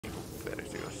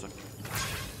versioissa.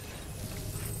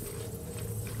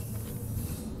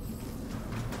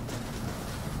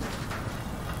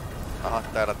 Aha,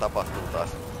 täällä tapahtuu taas.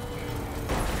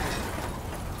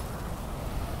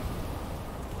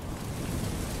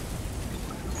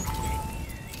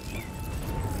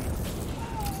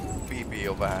 Piipi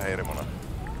on vähän hermona.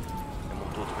 Ja mun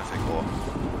tutka sekoo.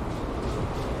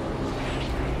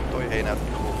 Toi ei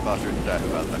näytä kuulkaas yhtään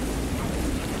hyvältä.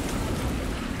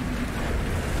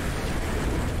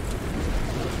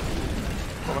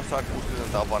 Kolmassaan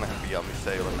 60 on vanhempia,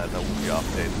 missä ei ole näitä uusia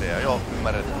updateja. Joo,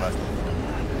 ymmärrettävästi.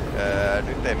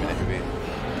 Nyt ei mene hyvin.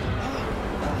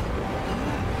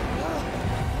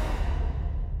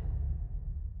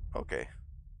 Okei.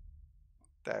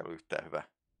 Tää ei ollut yhtään hyvä.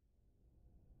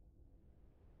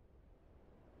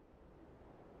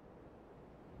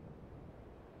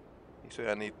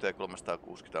 Isoja niittyjä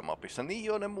 360 mapissa. Niin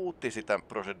joo, ne muutti sitä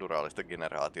proseduraalista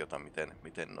generaatiota,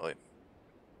 miten noi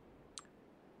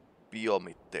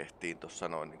biomit tehtiin tossa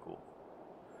noin niinku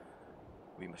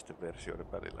viimeisten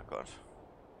versioiden välillä kanssa.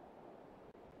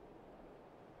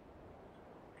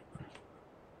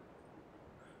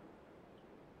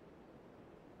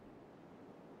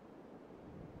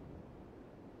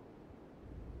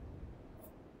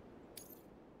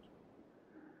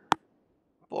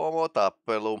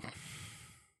 Pomotappelu.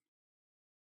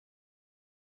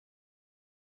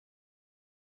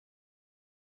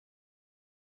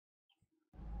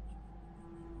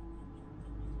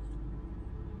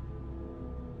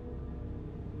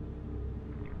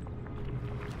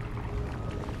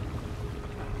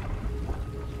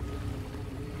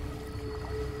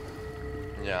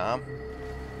 Jaa.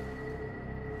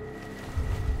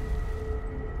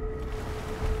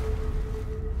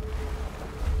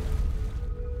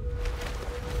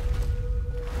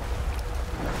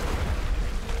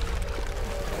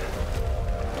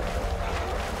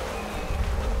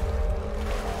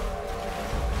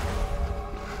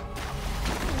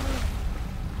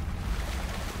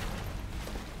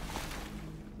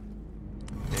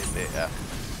 Eteen.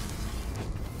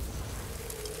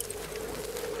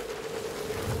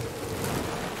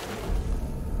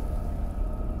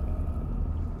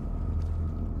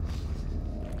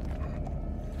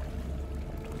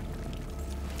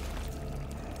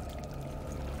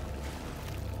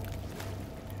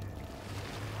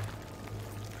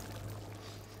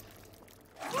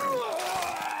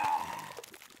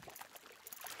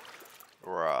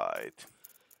 Right.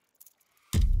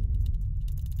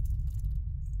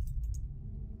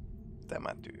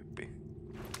 Tämä tyyppi.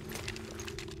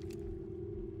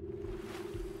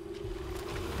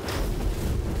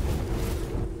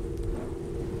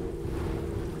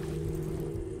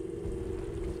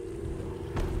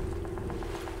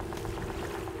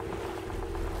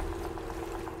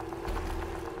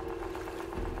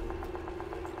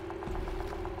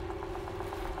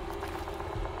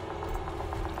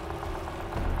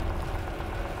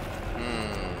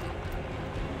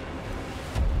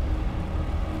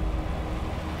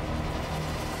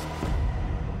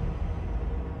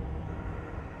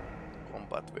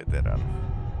 Veteraaneja.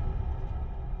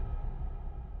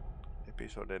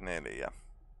 Episode 4.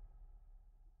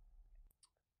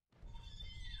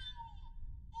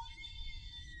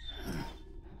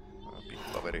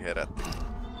 Pikkukaveri herätti.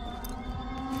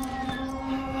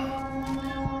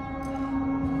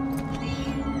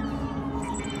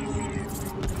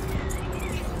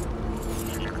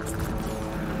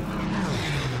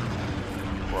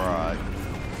 Right.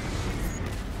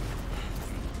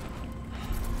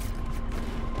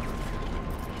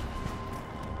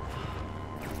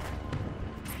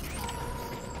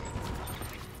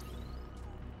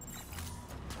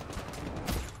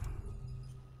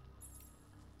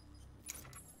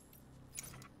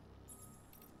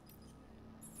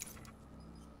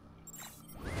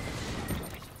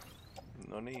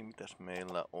 No niin, mitäs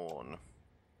meillä on?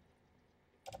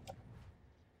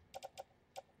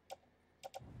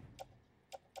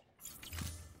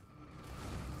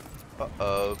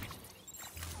 Uh-oh.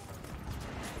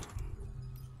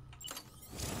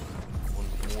 Mun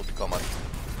muut kamat.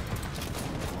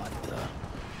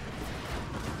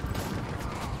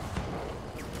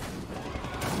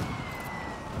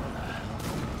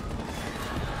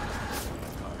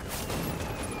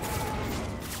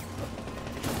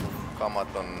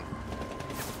 Kamat on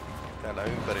täällä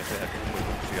ympäri tehdä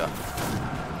kummituksia.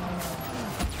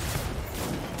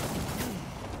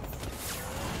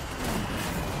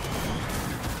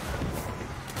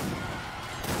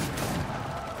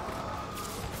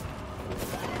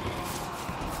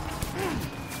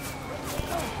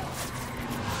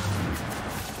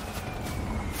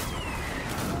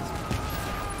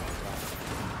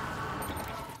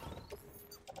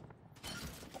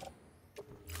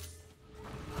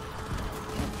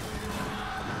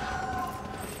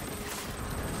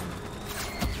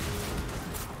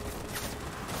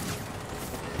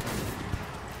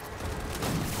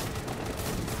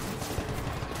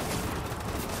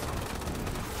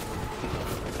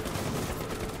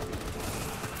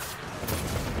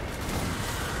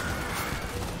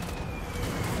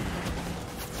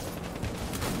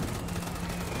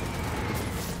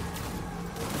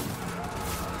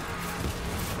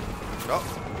 No.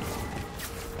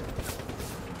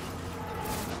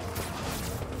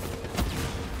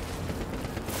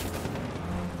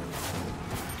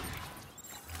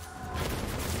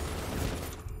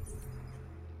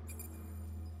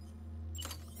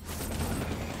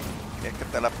 Ehkä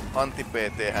täällä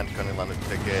anti-PT-hänkkanilla nyt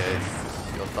tekee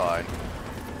jotain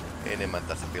enemmän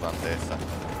tässä tilanteessa.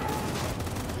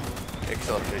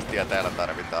 Exorcistia täällä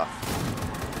tarvitaan.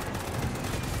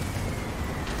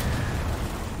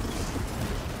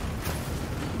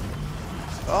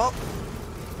 Oh.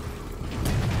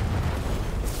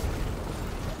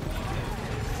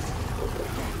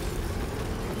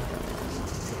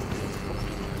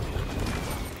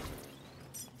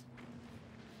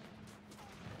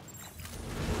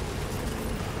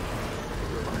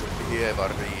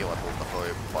 Hieman riivatulta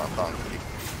toi vaan tankki.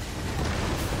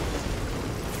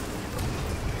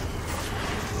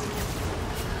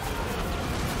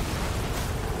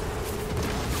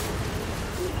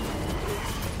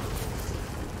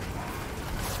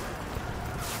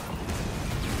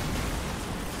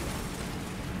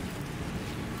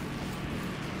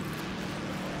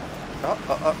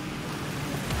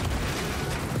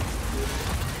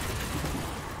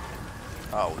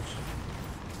 Ouch.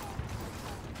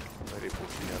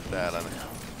 Meripussi on täällä.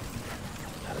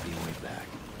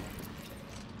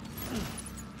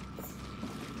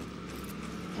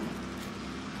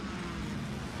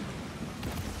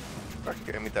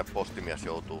 Kaikkea mitä postimies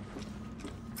joutuu.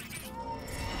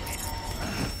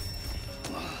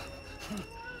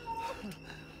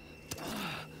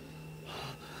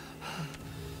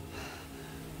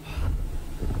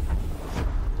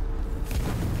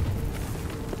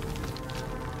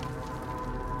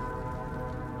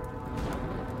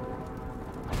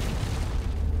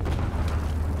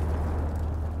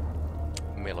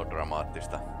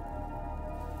 Melodramaattista.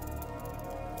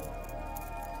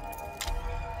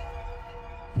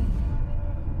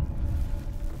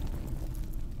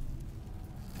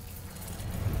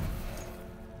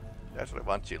 Ja se oli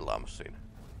vaan chillaamassa siinä.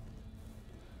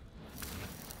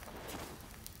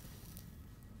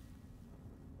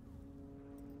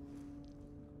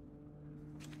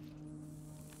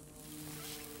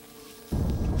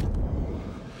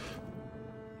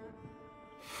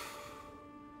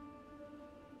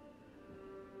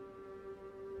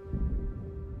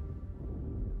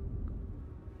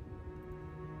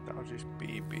 Tää on siis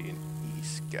Piipiin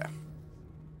iskä.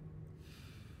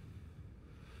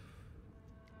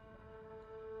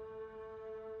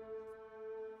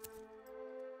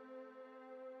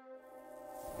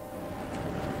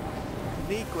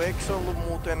 Niinkö, eikö se ollut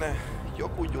muuten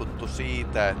joku juttu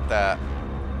siitä, että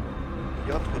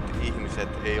jotkut ihmiset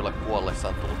ei ole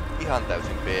kuollessaan tullut ihan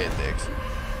täysin PT:ksi?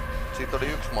 Siitä oli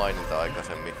yksi maininta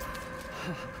aikaisemmin.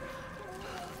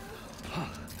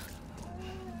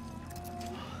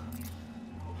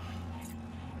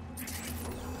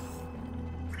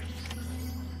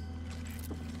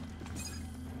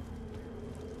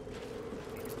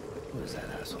 Who is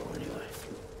that asshole anyway?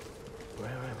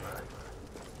 Where am I?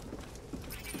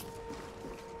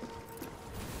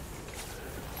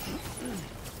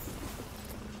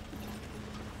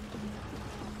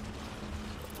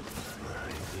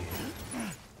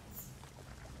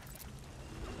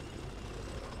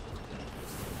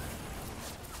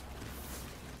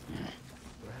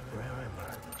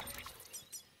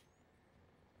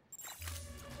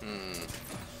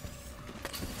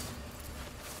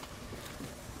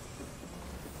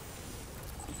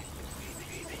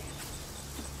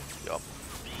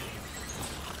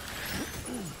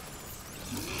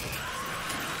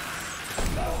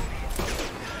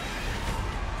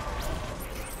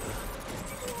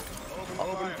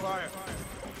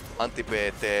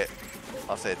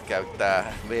 Anti-PT-aseet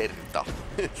käyttää verta.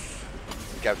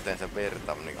 Käyttäensä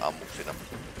verta niin ammuksina.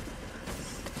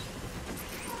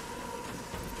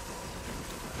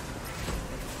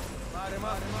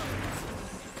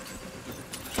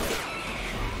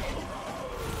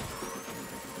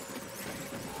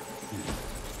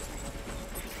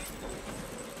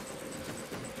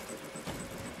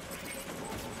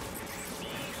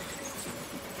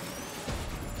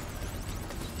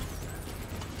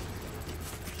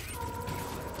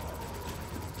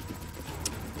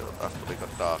 Taas tuliko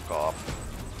takaa.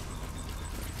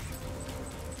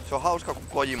 Se on hauska, kun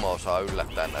Kojima osaa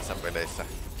yllättää näissä peleissä.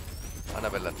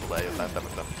 Aina välillä tulee jotain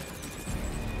tämmöstä,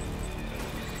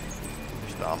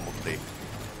 mistä ammuttiin.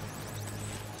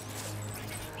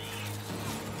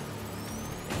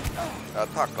 Tää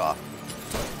takaa.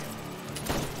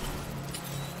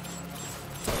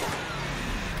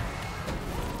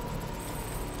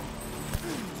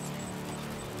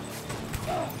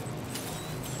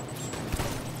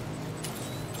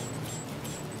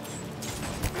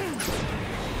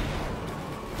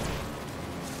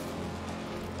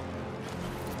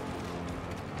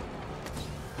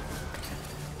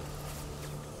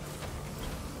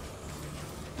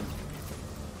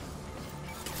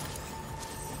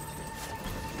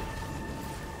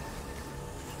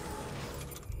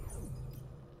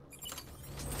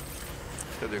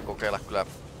 Täytyy kokeilla kyllä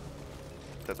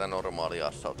tätä normaalia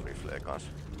assault rifleä kanssa.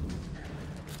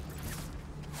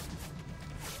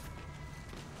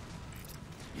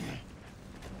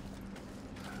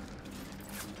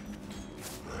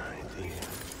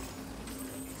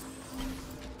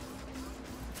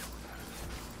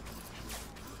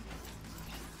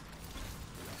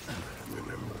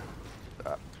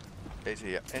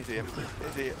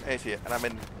 Ei siihen, älä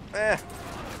mennä.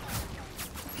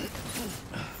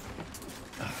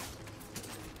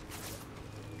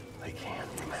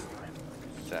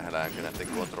 Sähläänkö näiden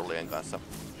kontrollien kanssa?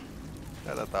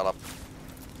 Tää olla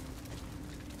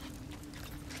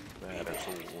väärän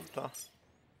suuntaan.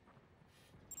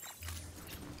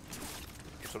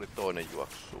 Se oli toinen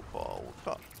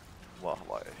juoksuhauta.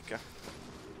 Vahva ehkä.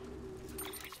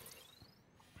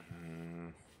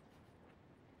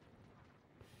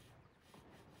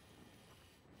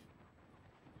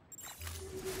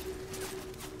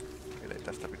 Eli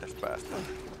tästä pitäisi päästä.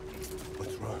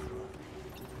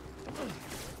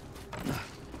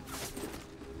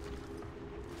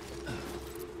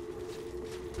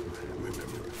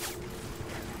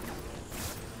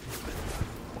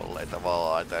 Olleita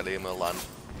valaita, eli me ollaan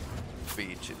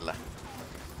beachillä.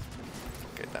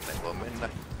 Okei, tänne ei voi mennä.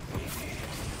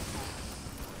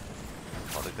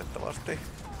 Valitettavasti.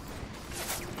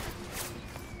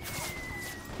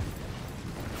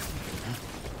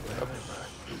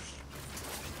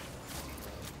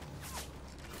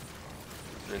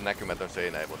 Niin näkymätön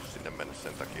seinä ei voisi sinne mennä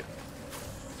sen takia.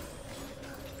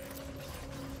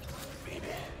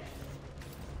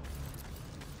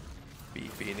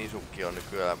 Piipiin isukki on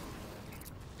nykyään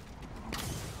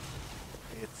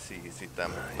etsii sitä,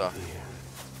 mutta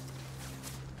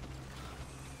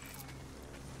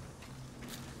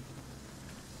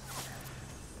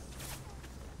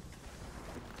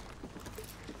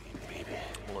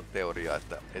mulla on teoria,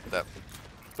 että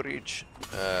Bridge,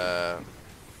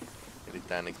 eli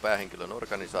tää niin päähenkilön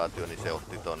organisaatio, niin se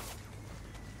otti ton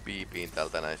piipiin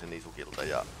tältä näin sen isukilta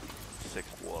ja se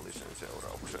kuoli sen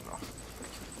seurauksena.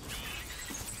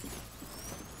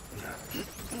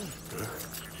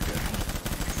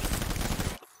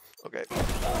 Okei.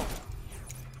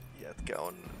 Jätkä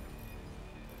on...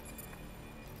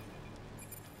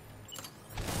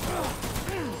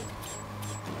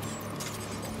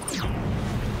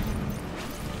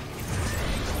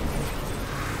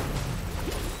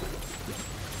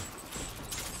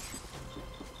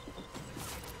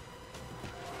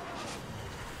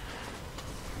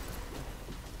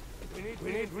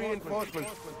 We need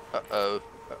reinforcements.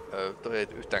 Toi ei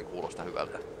yhtään kuulosta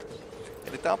hyvältä.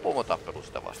 Eli tää on pomotappelu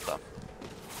sitä vastaan.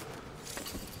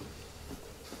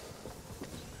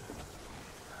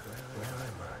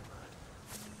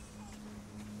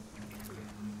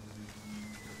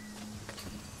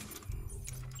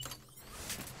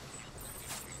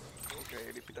 Okei,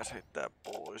 eli pitäisi heittää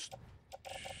pois.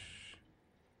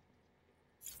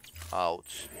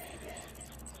 Ouch.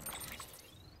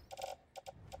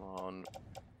 On...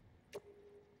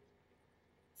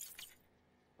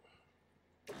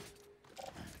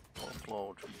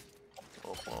 Offload.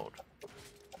 Offload.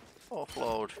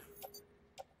 Offload.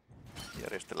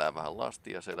 Järjestellään vähän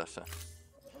lastia selässä.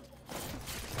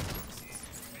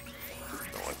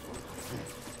 Noin.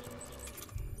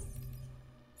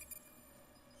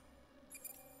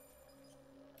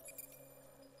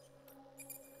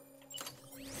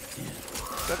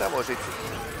 Tätä voi sitten...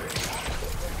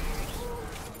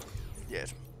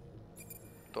 Jees.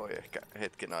 Toi ehkä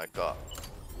hetken aikaa.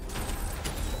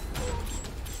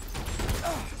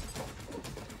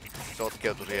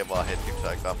 Sotkeutui siihen vaan hetkeksi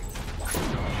aikaa.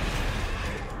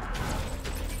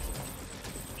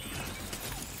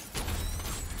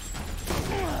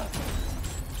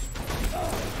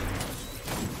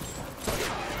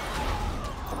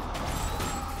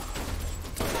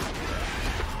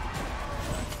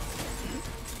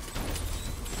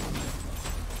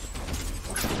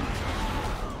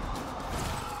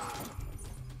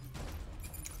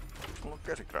 Mulla on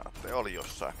käsikranaatteja, oli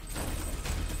jossain.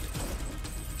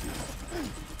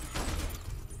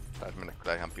 Taisi mennä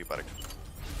kyllä ihan pipariksi.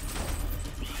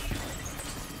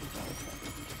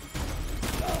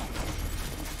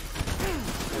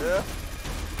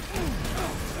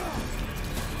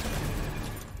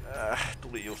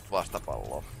 Tuli just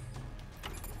vastapalloa.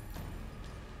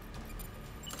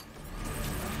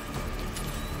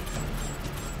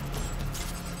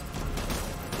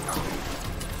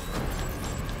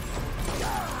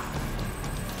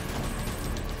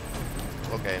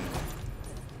 Okei.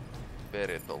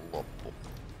 Veret on loppu.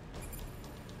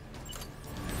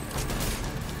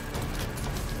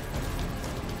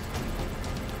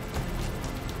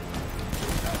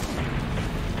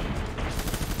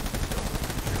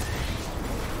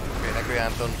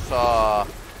 näköjään ton saa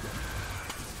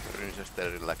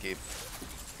Rynchesterilläkin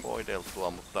hoideltua,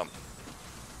 mutta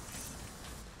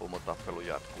pomotappelu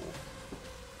jatkuu.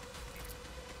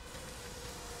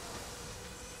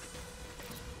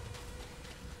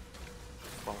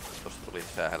 Tosta tuli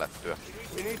sählättyä.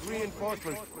 We need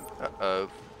reinforcements.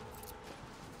 Uh-oh.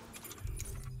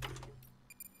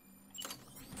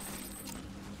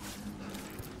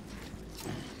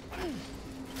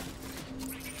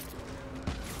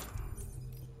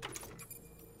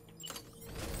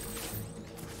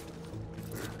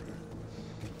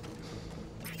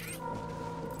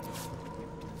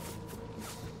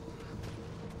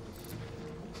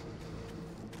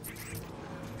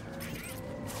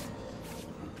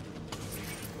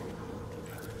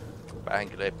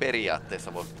 Päähenkilö ei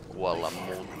periaatteessa voi kuolla,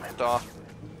 mutta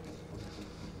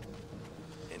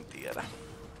en tiedä.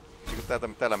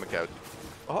 Täällä me käy.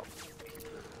 Oho!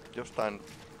 Jostain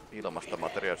ilmasta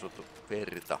materiaalisuutta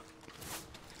verta.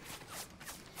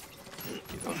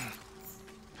 Kiitos.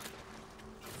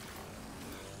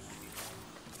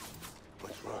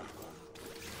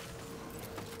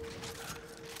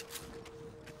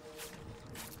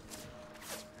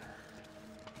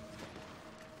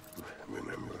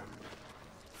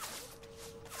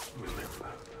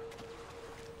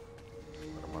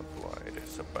 Varmaan tuo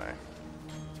edessäpäin.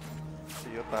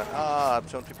 Jotain.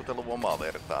 Se on tiputellut omaa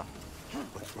vertaa.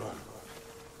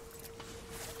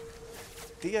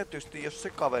 Tietysti jos se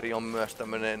kaveri on myös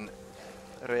tämmönen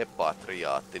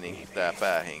repatriaatti, niin kuin tää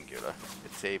päähenkilö,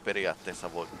 et se ei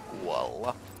periaatteessa voi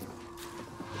kuolla.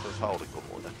 Se olisi haulikko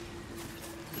muuten.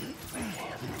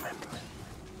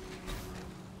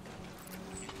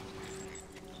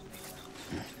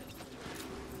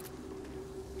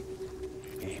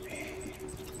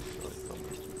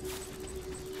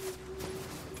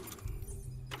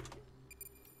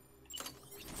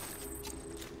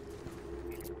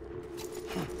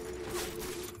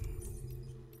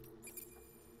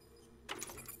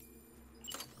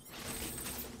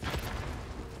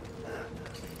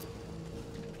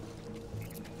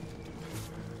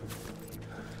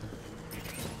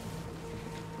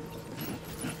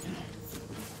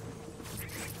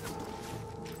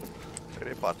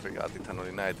 Repatriaatithan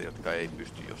oli näitä, jotka ei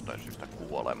pysty jostain syystä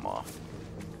kuolemaan.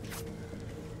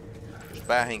 Jos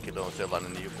päähenkilö on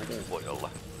sellainen, niin joku muu voi olla.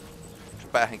 Jos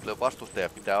päähenkilön vastustaja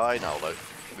pitää aina olla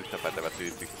yhtä pätevä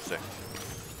tyyppi kuin se.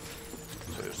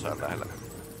 Se on jossain lähellä.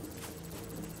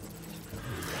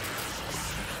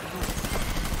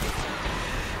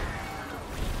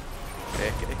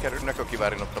 Ehkä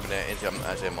rynnäkkökiväärin ottaminen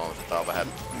ensimmäiseen maailmansotaan on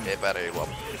vähän epäreilua,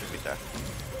 mutta ei se mitään.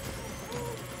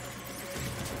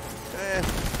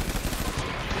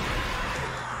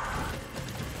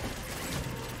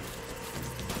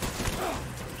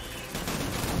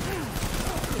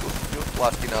 Just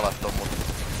laskin alas ton mun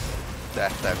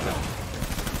tähtäyksen.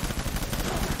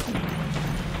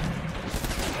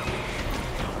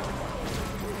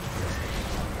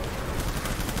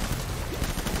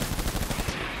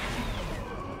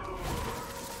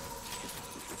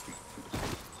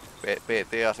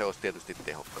 PT-ase olisi tietysti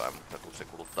tehokkain, mutta kun se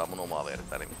kuluttaa mun omaa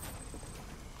verta, niin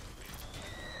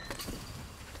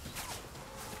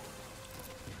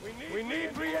We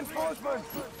need reinforcements.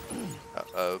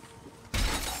 uh-oh.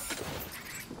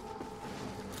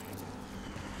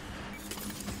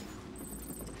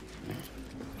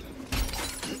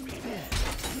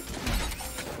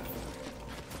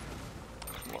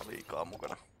 Mulla on liikaa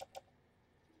mukana.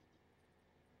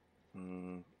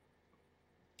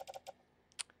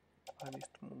 Ai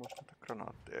niistä muun muassa näitä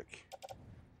granaattejakin.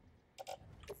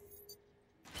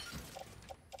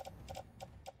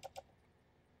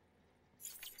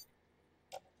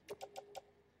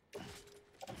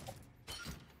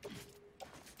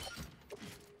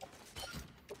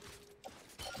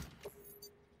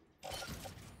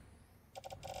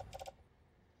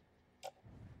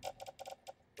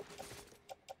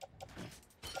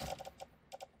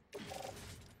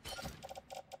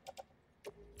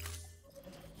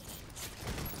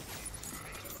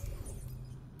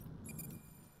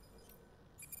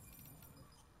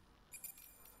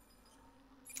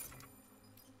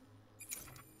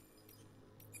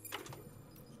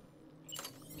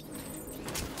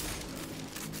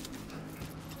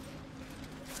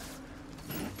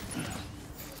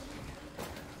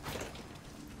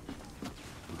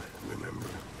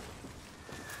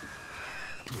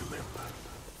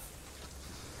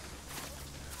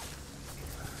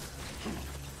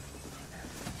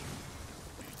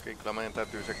 Okei, kyllä meidän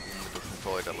täytyy se kummitus nyt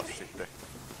hoidella sitten.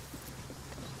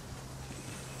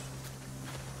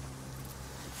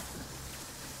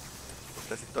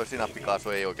 Mutta sit toi sinappikaasu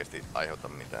ei oikeesti aiheuta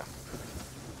mitään.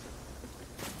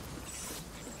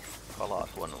 kalaa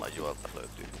tuonnella joelta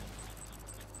löytyy.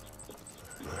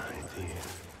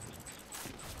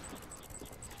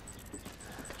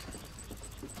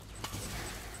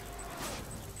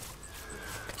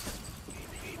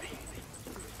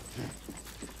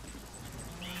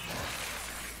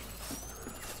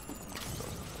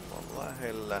 On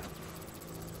lähellä.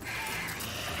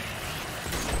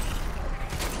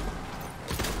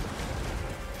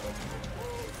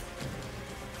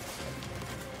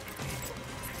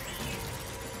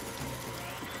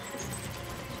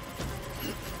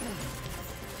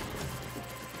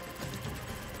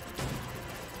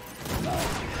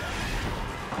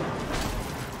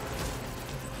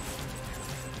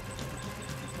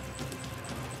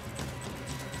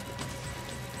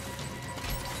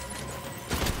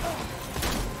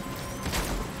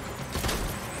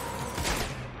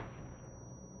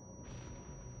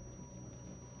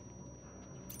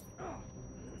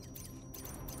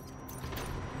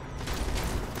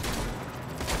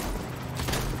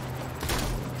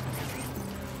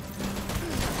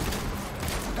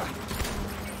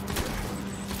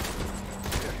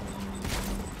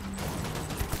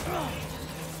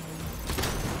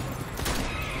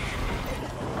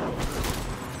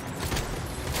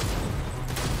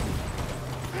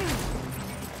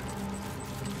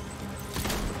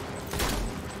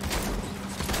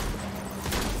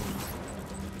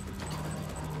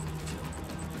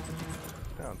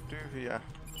 Tyhjä.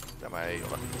 Tämä ei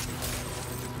ole.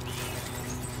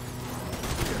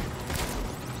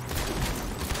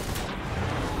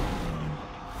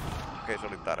 Okei, se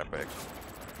oli tarpeeksi.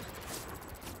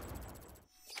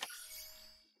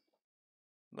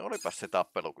 No olipas se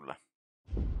tappelu kyllä.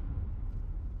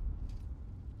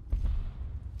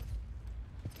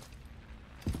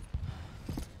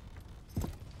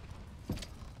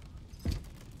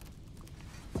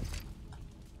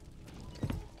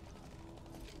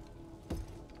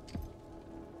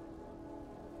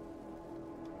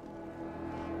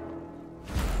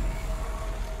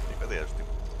 Tietysti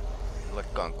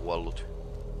olekaan kuollut.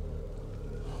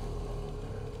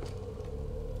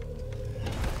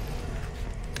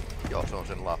 Joo, se on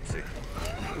sen lapsi.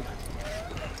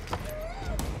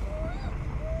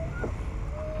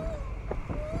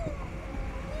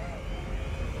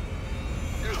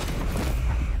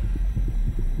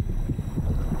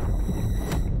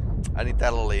 Niin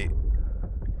täällä oli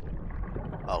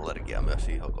allergia myös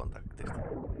ihokontaktista.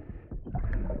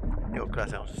 Joo, kyllä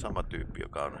se on se sama tyyppi,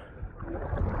 joka on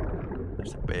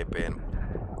tässä PP:n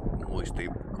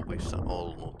muistikuvissa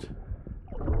ollut.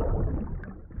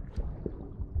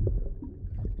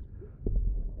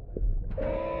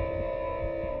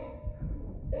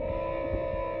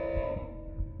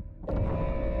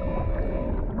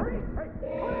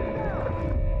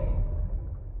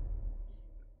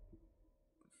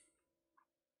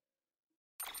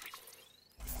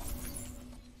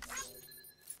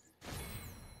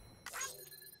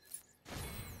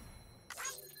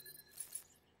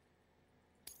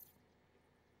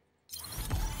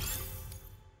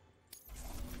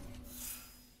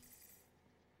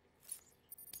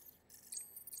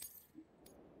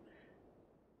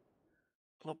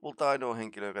 Lopulta ainoa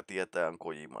henkilö, joka tietää, on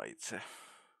Kojima itse.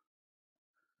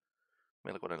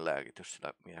 Melkoinen lääkitys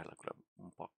sillä miehellä kyllä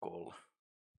on pakko olla.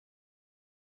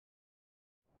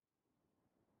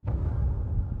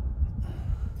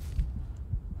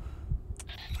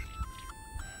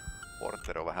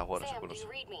 Porter on vähän huonossa kunnossa.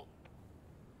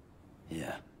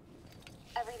 Yeah.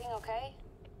 Everything okay?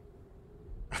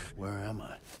 Where am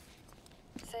I?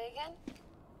 Say again?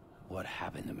 What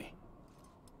happened to me?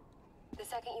 The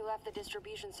second you left the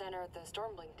distribution center, the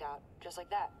storm blinked out, just like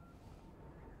that.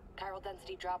 Chiral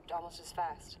density dropped almost as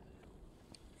fast.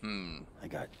 I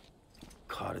got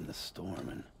caught in the storm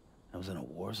and I was in a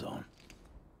war zone.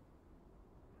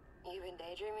 You been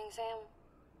daydreaming, Sam?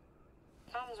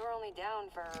 Comms were only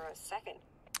down for a second.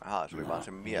 Aha, se oli vaan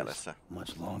sen it was mielessä.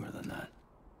 much longer than that.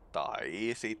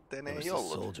 Tai sitten There was ei a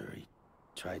ollut. soldier. He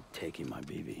tried taking my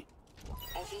BB.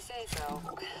 If you say so.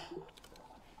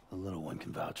 The little one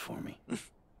can vouch for me.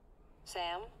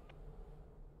 Sam?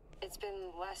 It's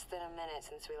been less than a minute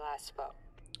since we last spoke.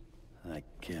 That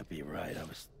can't be right. I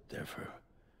was there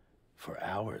for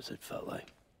hours, it felt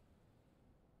like.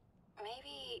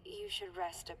 Maybe you should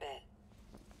rest a bit.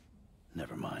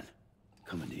 Never mind.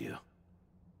 Coming to you.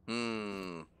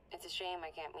 It's a shame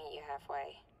I can't meet you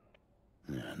halfway.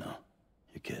 Yeah, I know.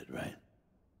 Your kid, right?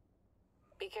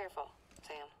 Be careful,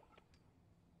 Sam.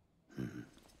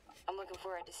 I'm looking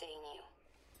forward to seeing you.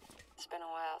 It's been a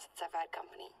while since I've had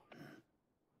company.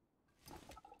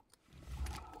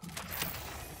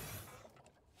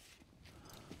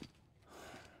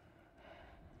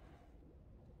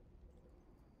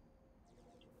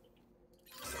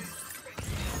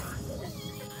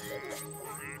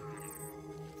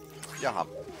 Jaha.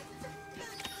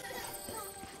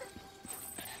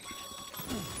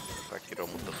 Kaikki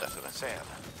romut on tässä. Sam,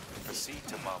 proceed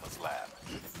to Mama's lab.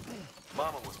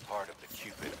 Mama was part of the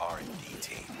Cupid R&D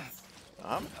team.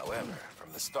 However,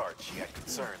 from the start, she had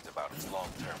concerns about its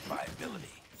long-term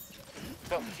viability.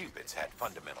 Felt Cupids had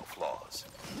fundamental flaws,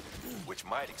 which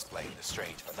might explain the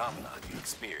strange phenomenon you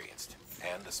experienced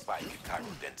and the spike in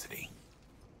chiral density.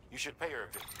 You should pay her a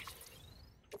visit.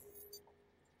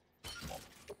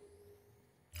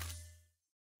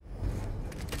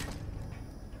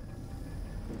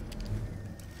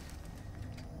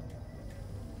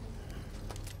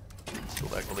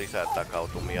 Tuleeko lisää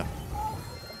takautumia?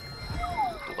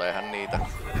 Tuleehan niitä.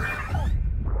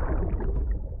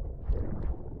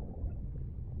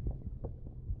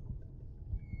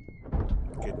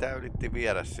 Ketä yritti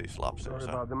viedä siis lapsensa?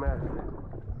 Sorry about the mess.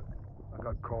 I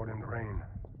got caught in the rain.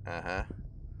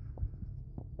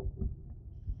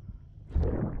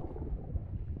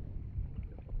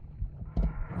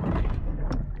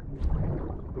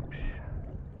 Oops.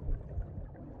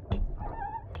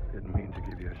 Didn't mean to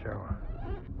give you a shower.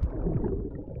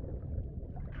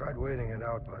 Tried waiting it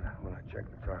out, but when I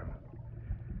checked the time,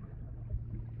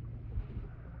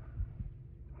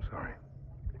 I'm sorry.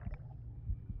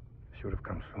 Should have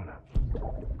come sooner.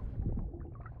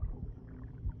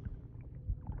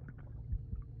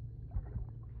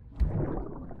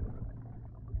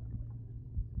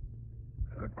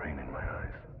 I got rain in my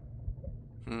eyes.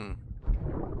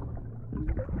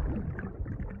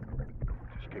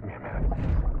 Just give me a minute.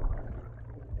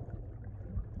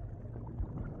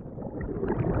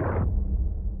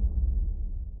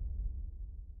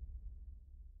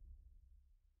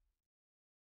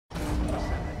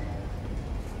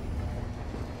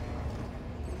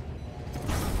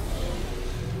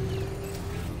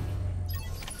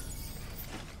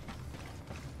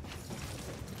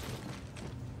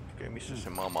 Missä se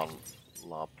Maman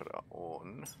labra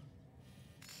on?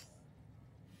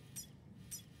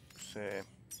 Se...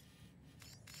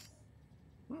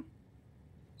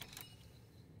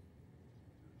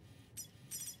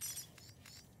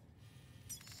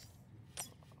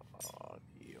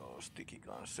 Joo, stikin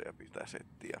kanssa ja pitäisi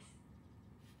etsiä.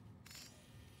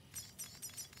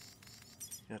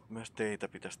 Ja myös teitä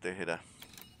pitäisi tehdä.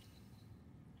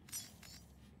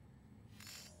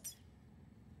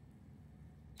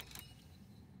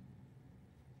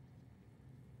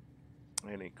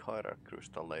 Eli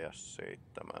Kyra-krystalleja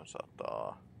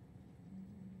 700,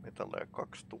 metalleja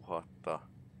 2000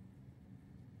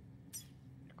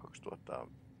 ja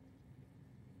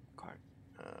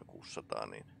 2600,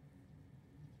 niin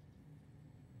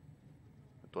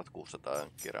 1600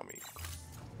 keramiikkaa.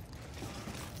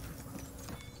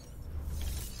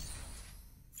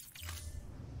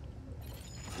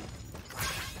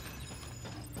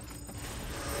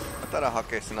 Mä taidan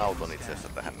hakea sen auton itse asiassa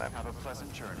tähän näin.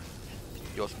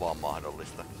 Jos vaan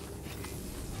mahdollista.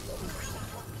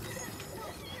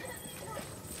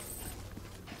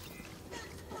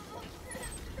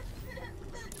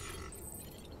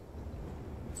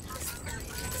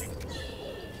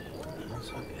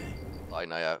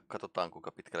 Aina ja katsotaan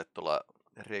kuinka pitkälle tuolla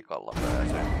rekalla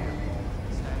pääsee.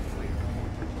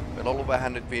 Meillä on ollut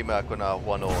vähän nyt viime aikoina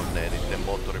huono onnea niiden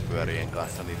moottoripyörien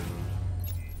kanssa, niin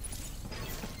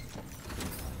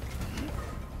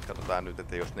katsotaan nyt,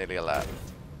 että jos 4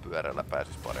 pyörällä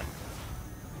pääsis paremmin.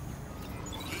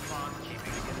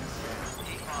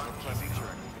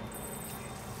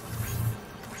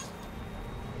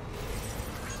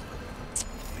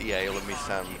 Tie ei ole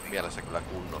missään mielessä kyllä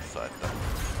kunnossa, että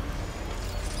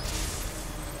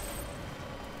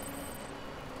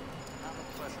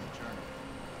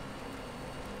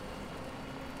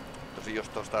tosi jos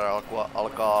tuosta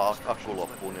alkaa akku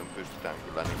loppuun, niin pystytään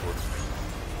kyllä niinku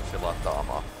se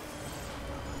lataamaan.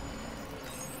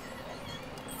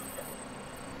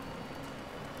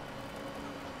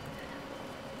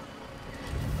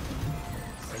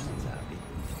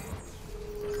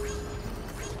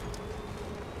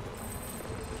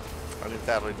 Niin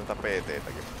täällä oli tätä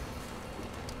PT-täkin.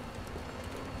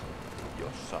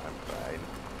 Jossain päin.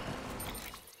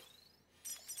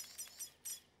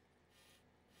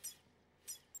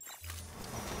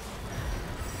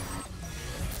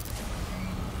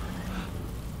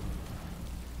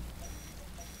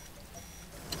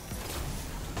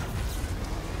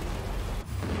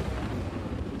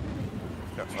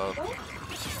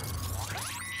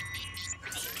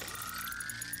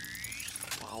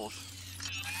 Vaus.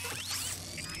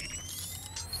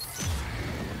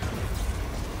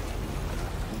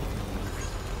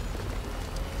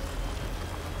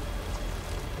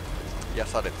 Ja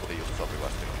sade tuli just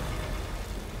sopivasti.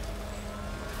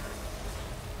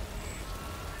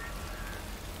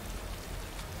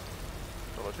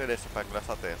 edessäpäin kyllä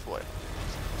sateen suoja.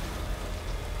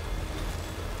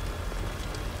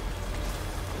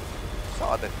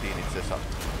 Saatettiin itse asiassa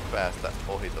päästä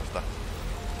ohi tosta.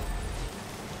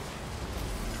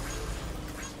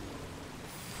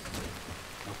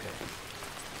 Okay.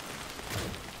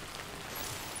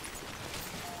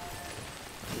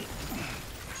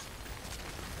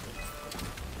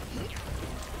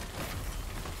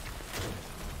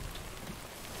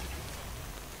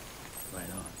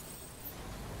 Right on.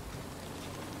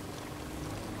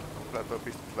 Kyllä toi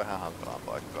pistetty vähän hankalaan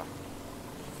paikkaan.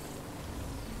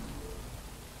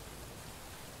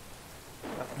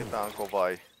 Jatketaanko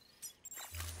vai?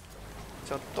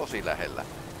 Se on tosi lähellä.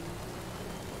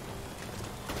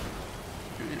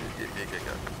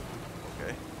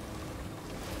 Okei.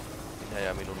 Minä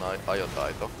ja minun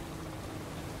ajotaito.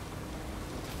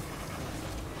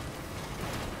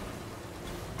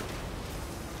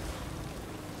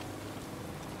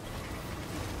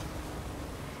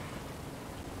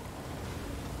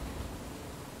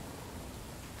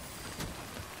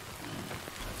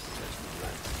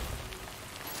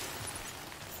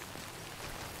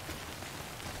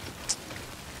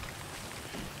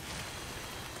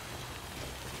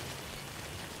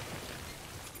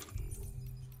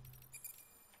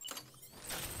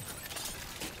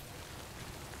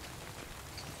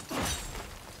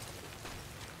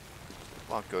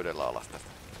 Vaan köydellä alas tästä.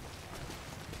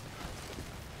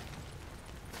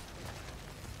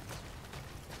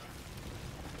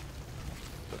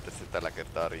 Toivottavasti tällä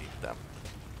kertaa riittää.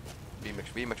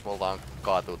 Viimeksi me ollaan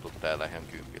kaatuutu täällä ihan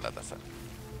kympillä tässä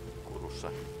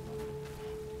kurussa.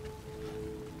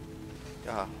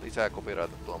 Jaha, lisää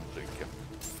copyrightattua musiikkia.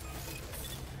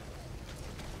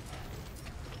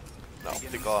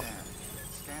 Nauttikaa.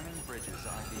 Scanning bridges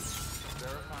ID.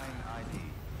 Verifying ID.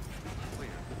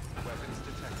 Clear. Weapons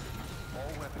detected.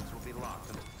 All weapons will be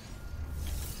locked.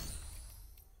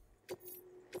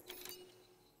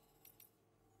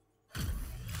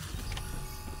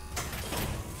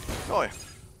 Noin.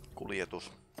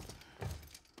 Kuljetus.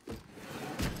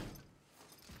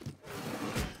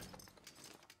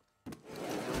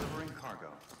 Delivering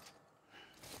cargo.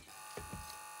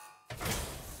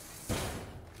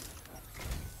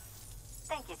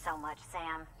 Thank you so much,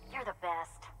 Sam. You're the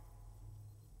best.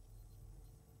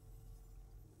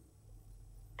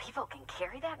 People can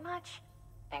carry that much?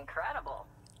 Incredible.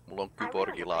 Mulla on I really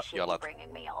kyborgilla appreciate you jalat.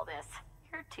 bringing me all this.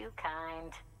 You're too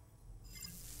kind.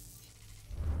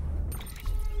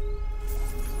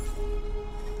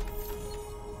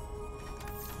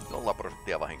 Nolla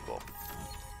prosenttia vahinkoa.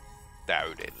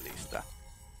 Täydellistä.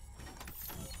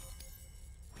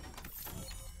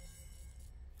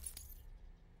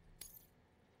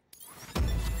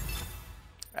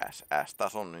 SS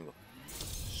taas on niinku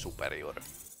superior.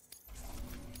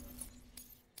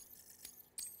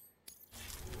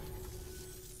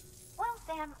 Well,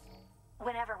 Sam,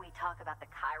 whenever we talk about the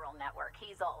chiral network,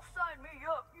 he's all, sign me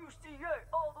up, UCA,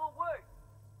 all the way.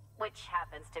 Which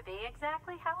happens to be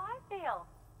exactly how I feel.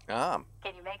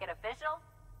 Can you make it official?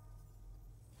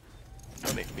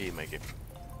 No niin, viimeinkin.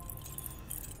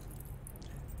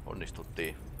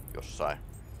 Onnistuttiin jossain.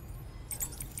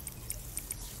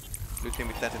 Nyt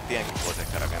nimittäin sen tienkin voisi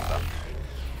ehkä rakentaa.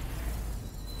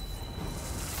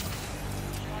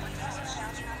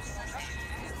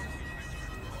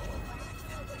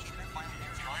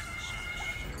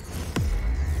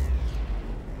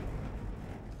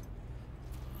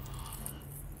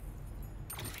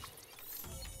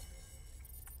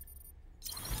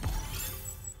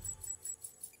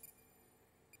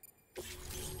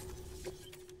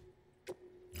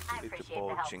 I appreciate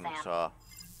the help, Sam. Saa.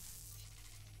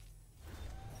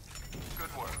 Good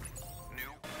work.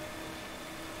 New.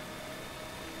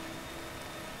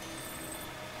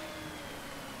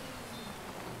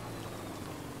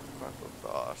 Katso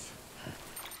taas.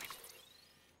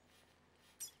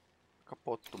 Aika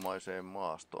pottumaiseen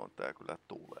maastoon tää kyllä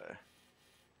tulee.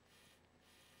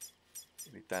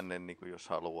 Eli tänne niinku jos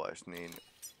haluais niin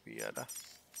viedä.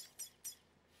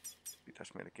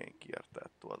 Pitäis melkein kiertää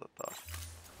tuolta taas.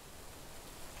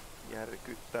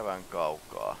 Järkyttävän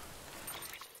kaukaa.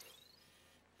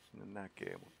 Sinne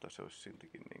näkee, mutta se olisi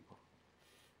siltikin niinku...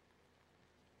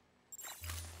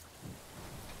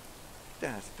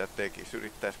 Mitähän sitä tekisi?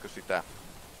 Yrittäisikö sitä...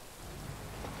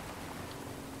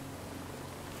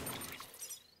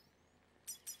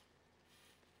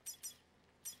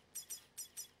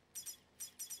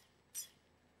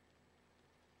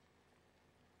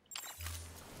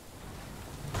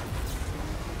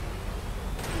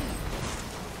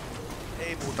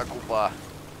 Ei muuta kuvaa.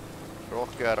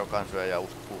 Rohkea rokansyöjä ja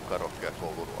uhka. Rohkea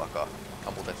kouluruokaa.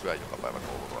 Mä muuten syön joka päivä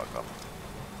kouluruokaa.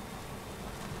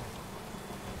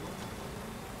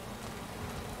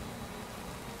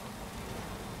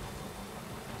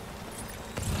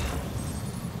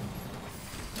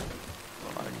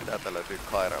 Täältä löytyy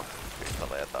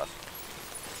Chiron-kristalleja taas.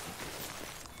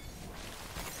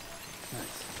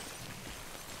 Nice.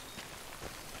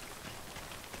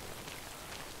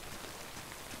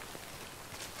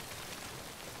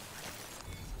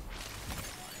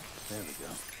 There we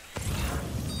go.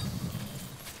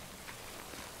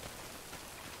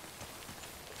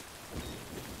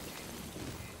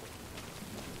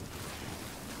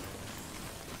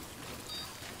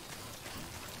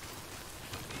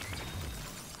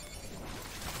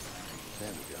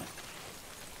 There we go.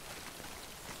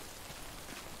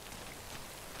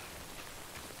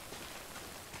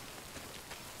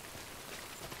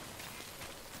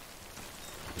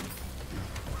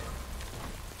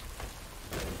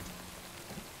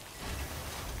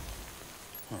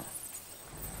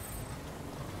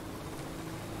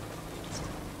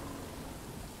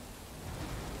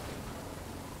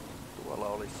 Tuolla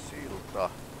oli silta.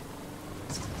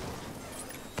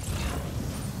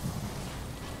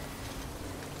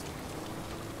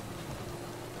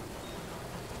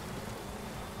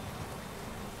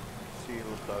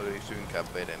 Silta yli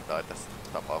synkän veden, tai tässä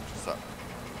tapauksessa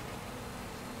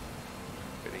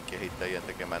pelin kehittäjien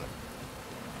tekemän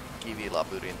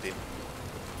kivilabyrintin.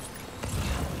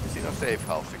 Ja siinä on safe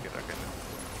housekin rakennettu.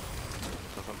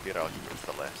 Tuossa on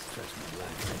piralkikristalleja.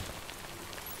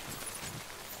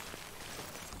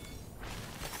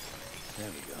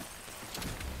 There we go.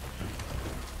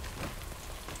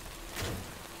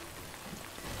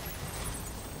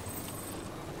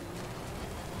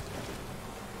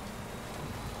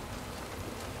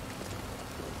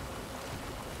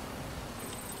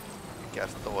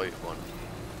 Mikäs toi on?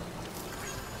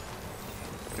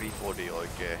 Tripodi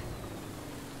oikee.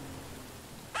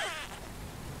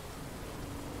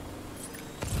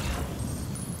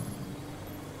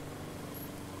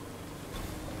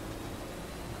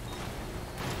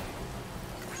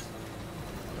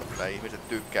 Kyllä ihmiset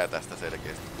tykkää tästä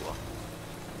selkeästi, tuo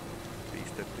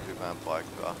pistetty hyvään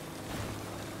paikkaan.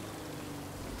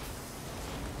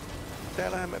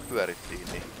 Täällähän me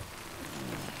pyörittiin niin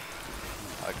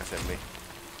aikaisemmin.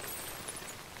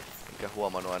 Enkä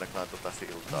huomannut ainakaan tota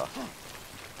siltaa.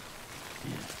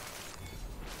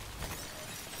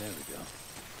 There we go.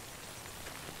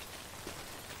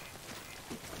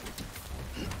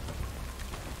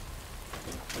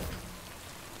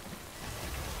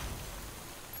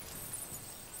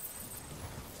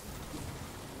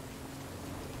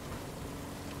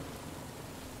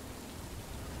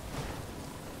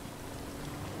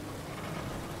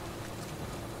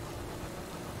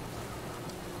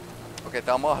 Okei,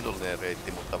 tää on mahdollinen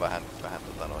reitti, mutta vähän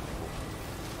niinku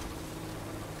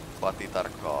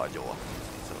patitarkkaa ajoa.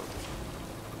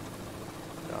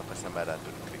 Tää on tässä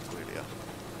mädäntynyt pikkuhiljaa.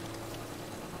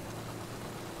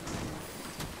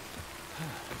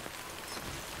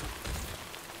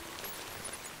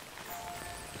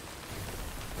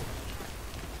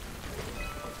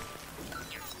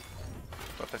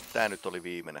 Toivottavasti tää nyt oli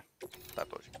viimeinen. Tai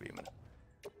toiseksi viimeinen.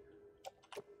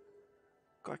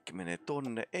 Kaikki menee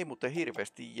tonne. Ei muuten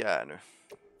hirveästi jäänyt.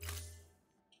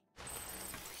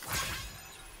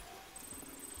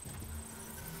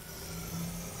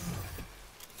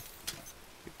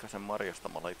 Pikkasen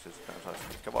marjastamalla itse asiassa tämän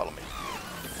saisi ehkä valmiin.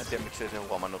 En tiedä miksei se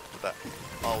huomannut tätä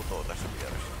autoa tässä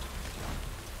vieressä.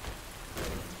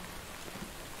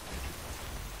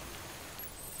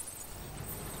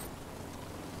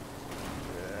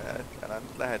 Älä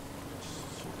nyt lähde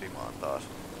sutimaan taas.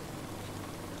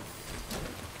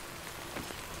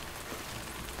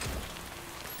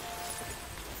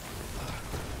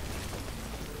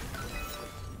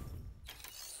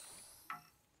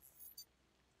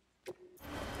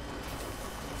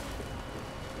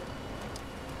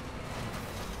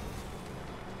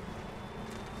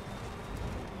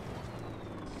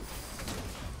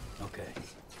 Okay.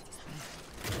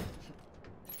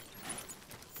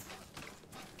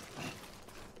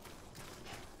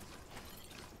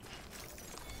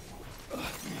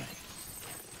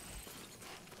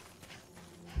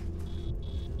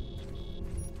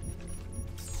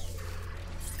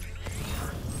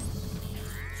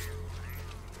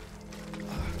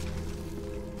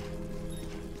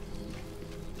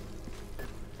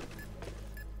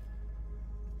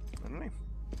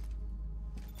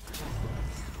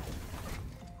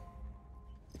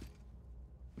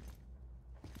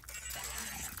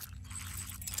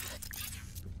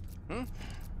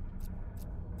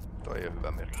 Toi ei ole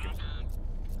hyvä merkki.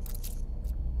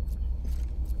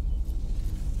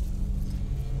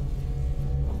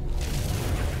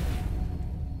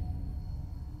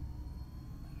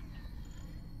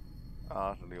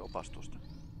 Se oli opastusta.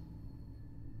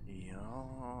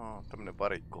 Jaa, tämmönen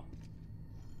varikko.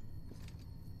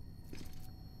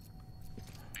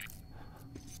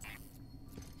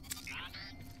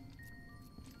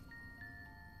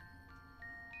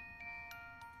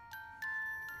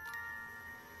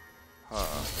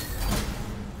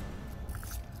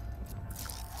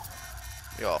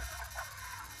 Joo.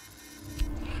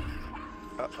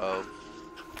 Uh-oh.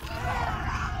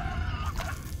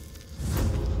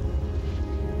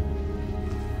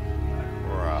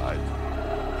 Right.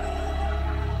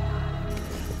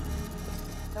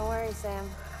 Don't worry, Sam.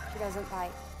 She doesn't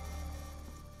bite.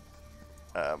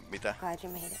 Mitä? Glad you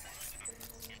made it.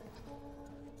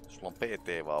 Sulla on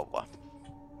PT-vauva.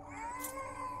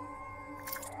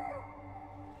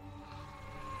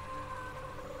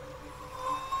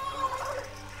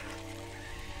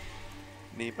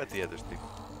 Niinpä tietysti.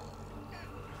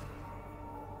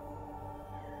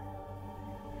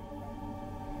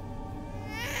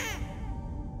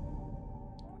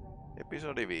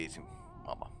 Episodi 5.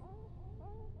 Mama.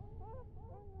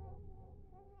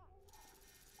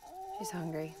 She's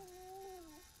hungry.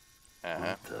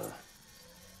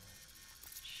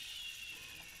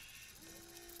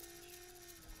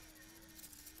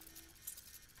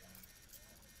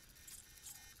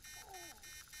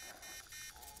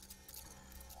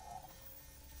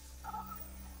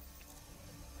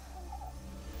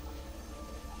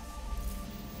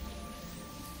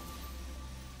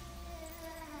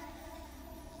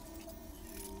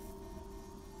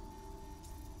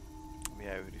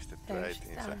 Mie yhdistetty There she's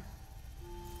äitiinsä. done.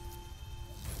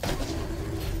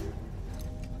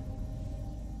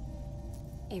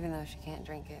 Even though she can't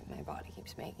drink it, my body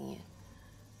keeps making it.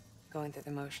 Going through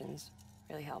the motions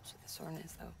really helps with the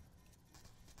soreness,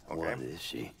 though. Okay. What is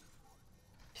she?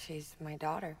 She's my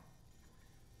daughter.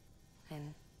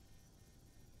 And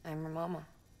I'm her mama.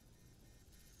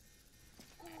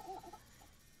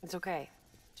 It's okay.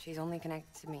 She's only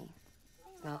connected to me.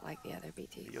 It's not like the other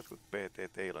BTs. Jotkut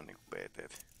PT ei ole niinku PT. You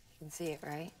can see it,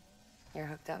 right? You're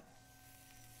hooked up.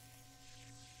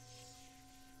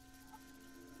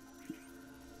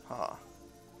 Haa.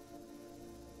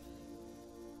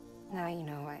 Now you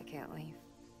know why I can't leave.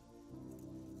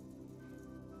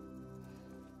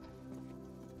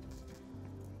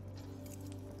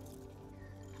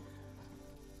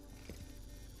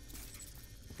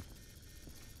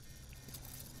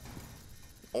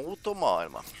 Outo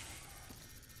maailma.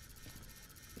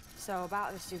 So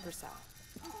about the supercell.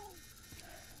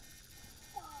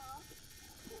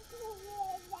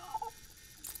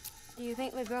 Do you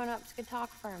think the grown-ups could talk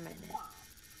for a minute?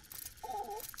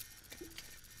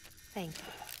 Thank you.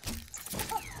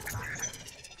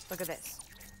 Look at this.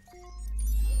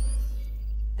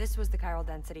 This was the chiral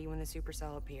density when the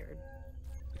supercell appeared.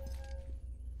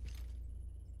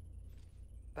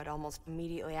 But almost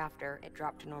immediately after, it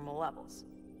dropped to normal levels.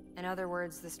 In other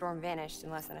words, the storm vanished in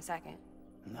less than a second.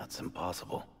 That's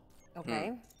impossible.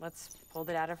 Okay, let's pull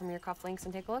the data from your cufflinks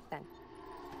and take a look then.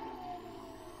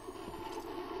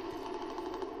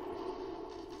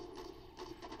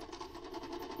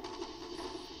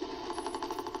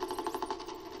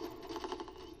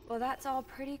 Well, that's all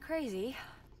pretty crazy,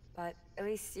 but at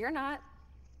least you're not.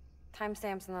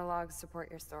 Timestamps in the logs support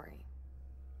your story.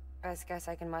 Best guess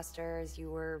I can muster is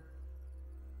you were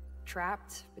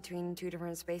trapped between two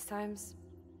different spacetimes.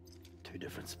 Two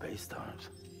different space times.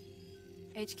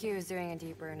 HQ is doing a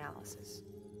deeper analysis.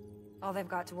 All they've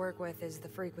got to work with is the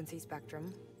frequency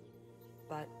spectrum,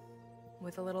 but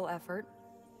with a little effort,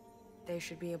 they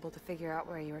should be able to figure out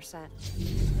where you were sent.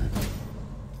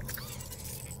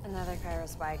 Another chiral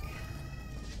spike.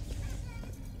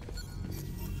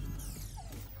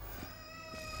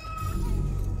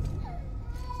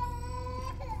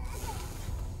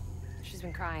 She's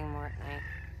been crying more at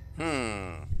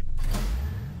night.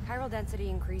 Chiral density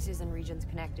increases in regions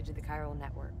connected to the chiral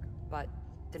network, but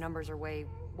the numbers are way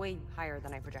higher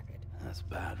than I projected. That's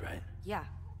bad, right? Yeah,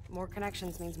 more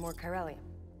connections means more chiralium.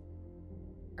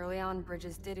 Early on,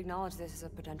 Bridges did acknowledge this as a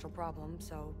potential problem,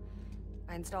 so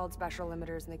I installed special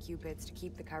limiters in the cupids to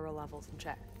keep the chiral levels in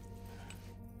check.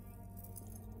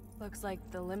 Looks like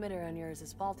the limiter on yours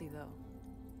is faulty, though.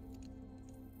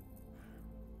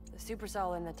 The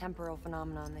supercell and the temporal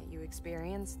phenomenon that you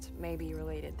experienced may be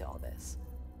related to all this.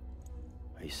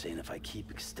 Are you saying if I keep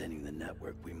extending the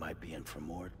network, we might be in for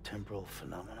more temporal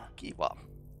phenomena? Kiva.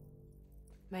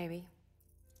 Maybe.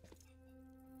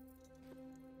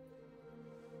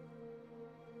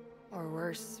 Or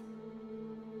worse.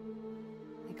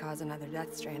 They cause another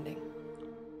death stranding.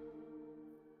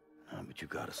 But you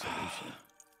got a solution.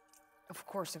 Of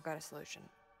course I've got a solution.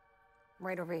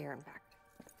 Right over here, in fact.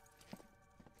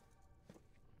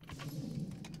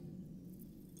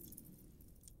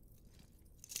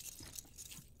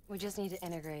 We just need to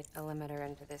integrate a limiter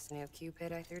into this new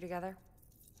cupid I threw together.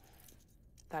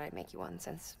 Thought I'd make you one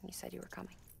since you said you were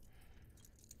coming.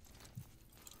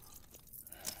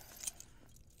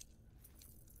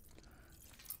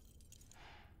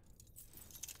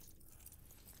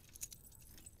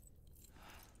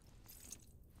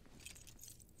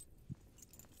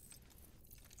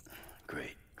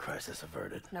 Crisis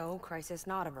averted. No, crisis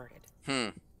not averted.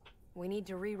 We need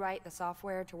to rewrite the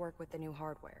software to work with the new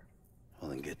hardware.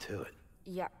 Well, then get to it.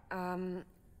 Yeah,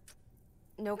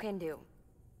 no can do.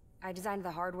 I designed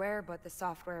the hardware, but the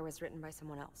software was written by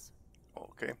someone else.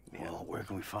 Okei. Well, where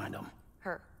can we find them?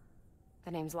 Her.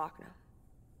 The name's Lochna.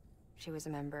 She was a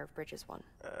member of Bridges 1.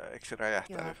 Eikö se You'll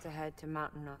räjähtänyt? have to head to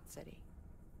Mountain Knot City.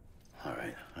 All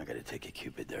right, I gotta take a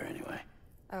Cupid there anyway.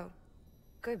 Oh,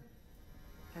 good.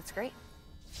 That's great.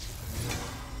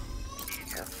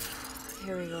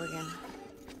 Here we go again.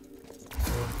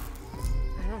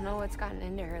 I don't know what's gotten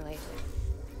into her lately.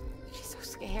 She's so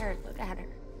scared. Look at her.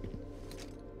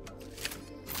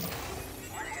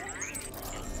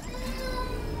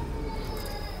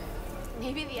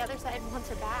 Maybe the other side wants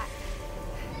her back.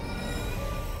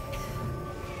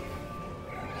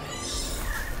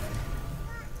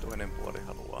 Toinen puoli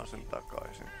haluaa sen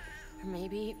takaisin. Or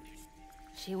maybe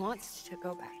she wants to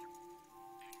go back.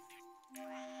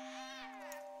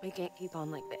 We can't keep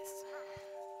on like this.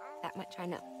 That much I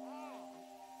know.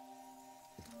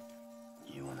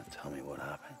 You wanna tell me what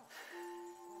happened?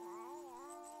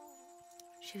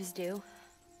 She was due.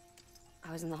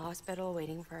 I was in the hospital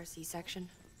waiting for a C-section.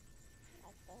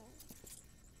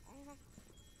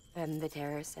 Then the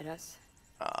terrorists hit us.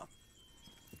 Ah.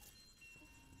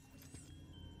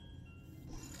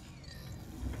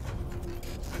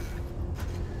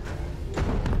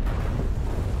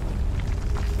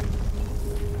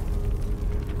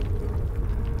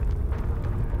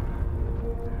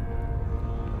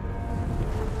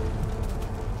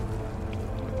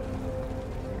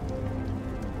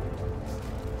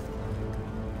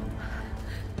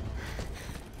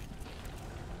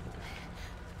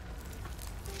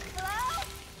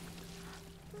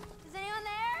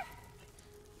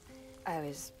 I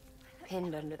was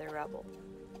pinned under the rubble.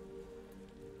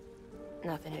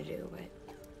 Nothing to do but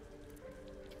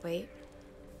wait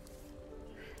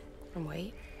and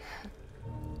wait.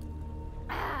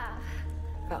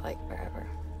 Felt like forever.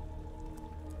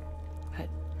 But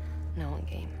no one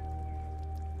came.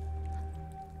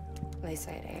 They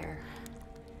said air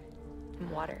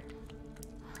and water.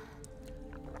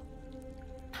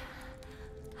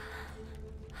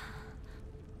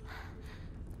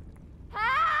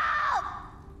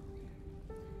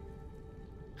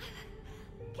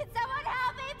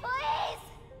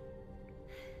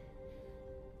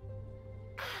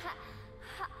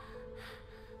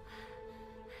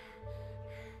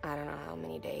 I don't know how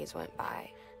many days went by.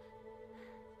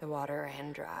 The water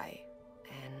ran dry,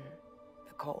 and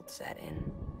the cold set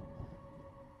in.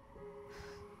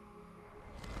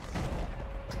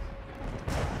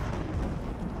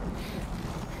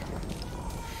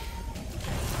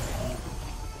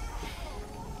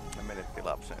 Ja menetti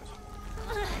lapsensa.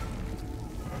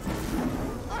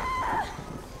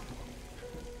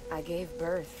 I gave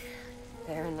birth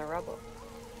there in the rubble.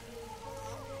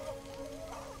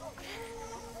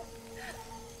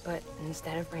 But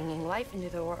instead of bringing life into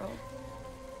the world,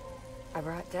 I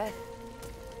brought death.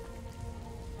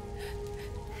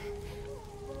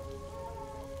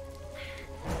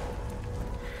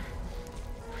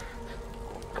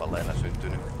 Kuolleena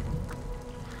syntynyt.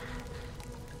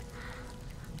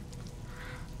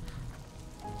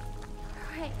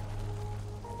 Right.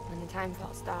 When the time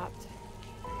felt stopped,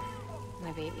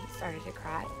 my baby started to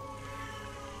cry.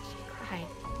 She cried,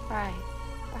 cried,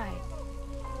 cried.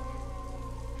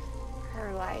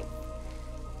 Her life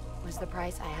was the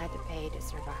price I had to pay to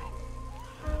survive.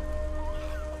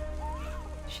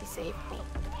 She saved me.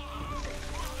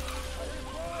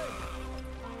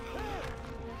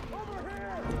 Over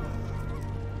here!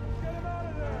 Get him out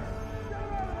of there! Get him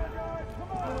out of there, guys!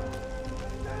 Come on!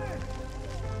 Stay!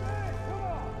 Stay! Come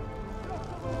on! Just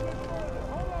a little bit further.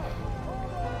 Hold on! Hold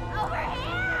on! Over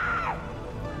here!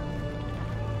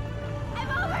 I'm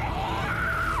over here!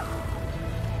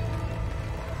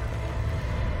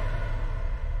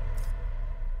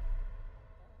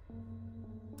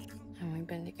 And we've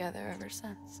been together ever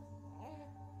since.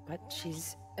 But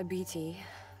she's a BT.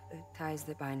 The ties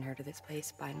that bind her to this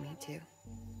place bind me too.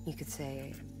 You could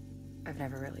say I've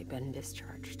never really been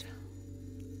discharged.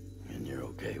 And you're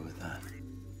okay with that?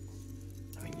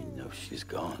 I mean, you know she's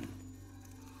gone.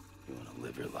 You want to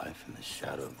live your life in the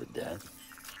shadow of the dead?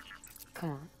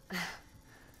 Come on.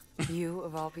 You,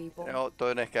 of all people, Joo,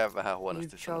 toi on ehkä vähän you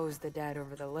huonosti sanottu. chose the dead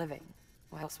over the living.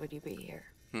 Why else would you be here?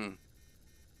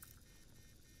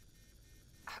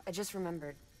 I just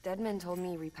remembered. Dead men told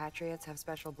me repatriates have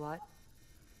special blood.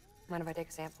 Mind if I take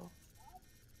a sample?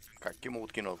 Kaikki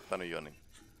muutkin on ottanut jo, niin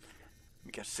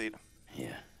mikäs siinä?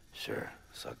 Yeah, sure.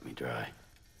 Suck me dry.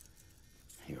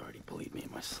 You already bleed me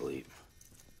in my sleep.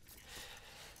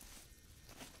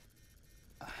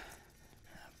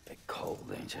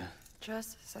 ain't you?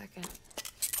 Just a second.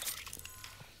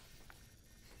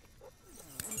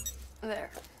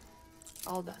 There.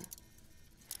 All done.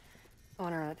 I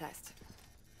want to run a test.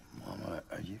 Mama,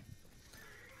 are you?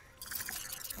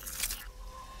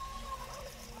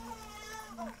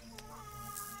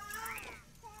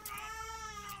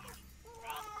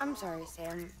 I'm sorry,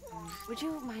 Sam. Would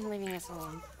you mind leaving us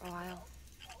alone for a while?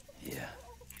 Yeah.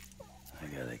 I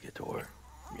gotta get to work.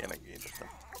 Mielenkiintoista.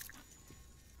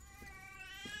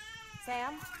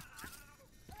 Sam?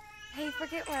 Hey,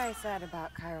 forget what I said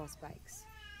about chiral spikes.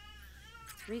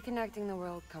 Reconnecting the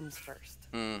world comes first.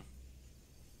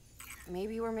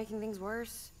 Maybe we're making things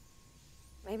worse.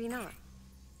 Maybe not.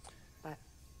 But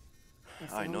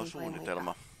it's the Ainoa only plan we suunnitelma.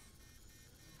 got.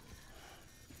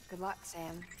 Good luck,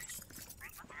 Sam.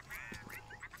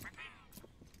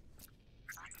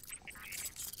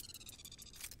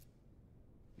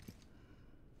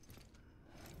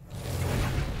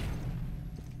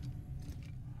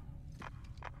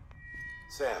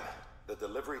 Sam, the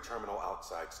delivery terminal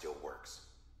outside still works.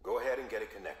 Go ahead and get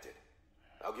it connected.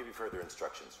 I'll give you further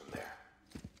instructions from there.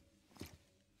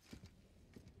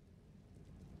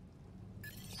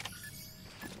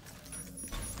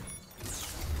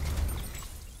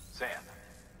 Sam,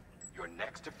 your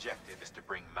next objective is to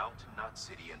bring Mountain Knot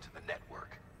City into the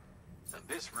network. Now,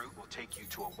 this route will take you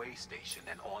to a way station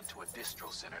and on to a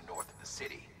distro center north of the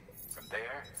city. From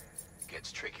there, it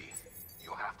gets tricky.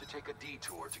 You'll have to take a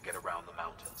detour to get around the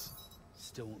mountains.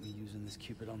 Still want me using this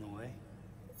Cupid on the way?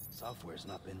 Software's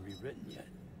not been rewritten yet.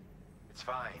 It's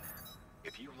fine.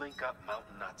 If you link up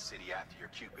Mountain Knot City after your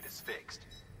Cupid is fixed,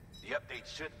 the update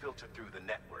should filter through the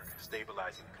network,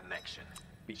 stabilizing the connection.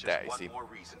 Just one more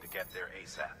reason to get there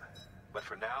ASAP. But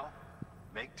for now,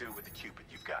 make do with the Cupid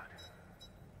you've got.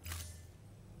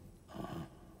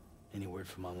 Any word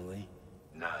from Mama Lee?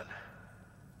 None.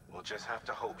 We'll just have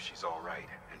to hope she's all right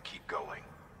and keep going.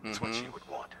 That's what she would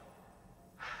want.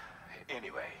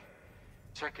 Anyway,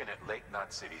 check in at Lake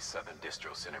Knot City's Southern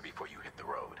Distro Center before you hit the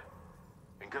road.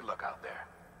 And good luck out there.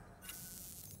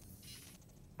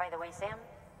 By the way, Sam,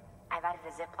 I've added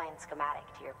a zipline schematic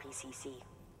to your PCC.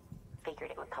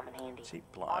 Figured it would come in handy.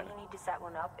 All you need to set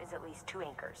one up is at least 2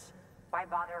 anchors. Why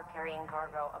bother carrying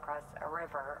cargo across a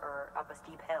river or up a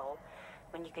steep hill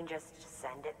when you can just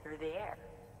send it through the air?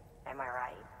 Am I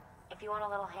right? If you want a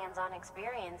little hands-on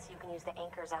experience, you can use the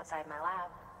anchors outside my lab.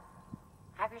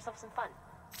 Have yourself some fun.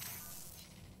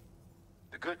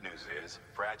 The good news is,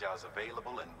 Fragile's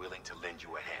available and willing to lend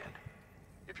you a hand.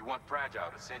 If you want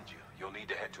Fragile to send you, you'll need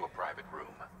to head to a private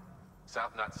room.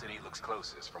 South Knot City looks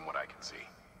closest from what I can see.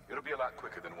 It'll be a lot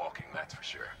quicker than walking, that's for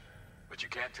sure. But you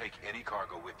can't take any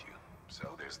cargo with you,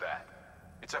 so there's that.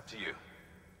 It's up to you.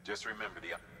 Just remember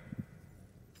the...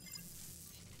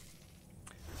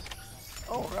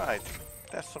 Alright.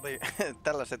 Tässä oli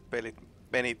tällaiset pelit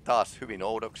meni taas hyvin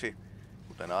oudoksi,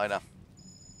 kuten aina.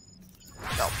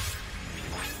 No.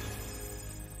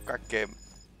 Kaikkea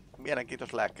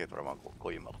mielenkiintoista lääkkeet varmaan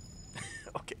Kojimalla.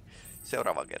 Okei,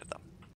 seuraava kerta.